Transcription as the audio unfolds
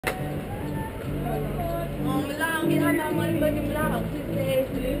doing them vlogs.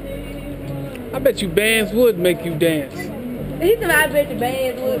 I bet you bands would make you dance. He said, I bet the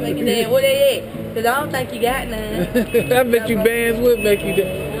bands would make you dance. Where they at? Because I don't think you got none. I bet you bands would make you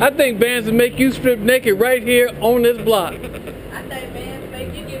dance. I think bands would make you strip naked right here on this block. I think bands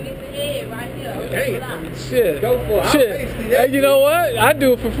make you give me some head right here on this block. Shit. Go for it. Shit. Hey, you know what? I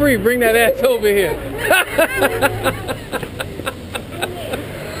do it for free. Bring that ass over here.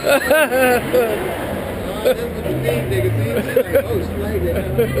 That's what you need, nigga. See, like, oh, she like that.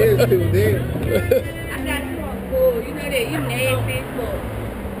 It's too dead. I got you on cool. You know that. You nasty as fuck.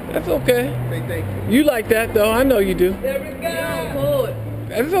 That's okay. Say thank you. You like that though. I know you do. There we go. You on cool.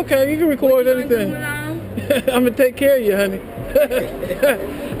 That's okay. You can record anything. I'm gonna take care of you, honey.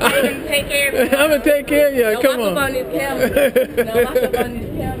 Take care of me. I'm gonna take care of you. Don't Come walk on. up on this camera. Don't walk up on this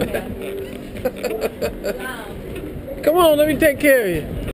camera. Come on, let me take care of you.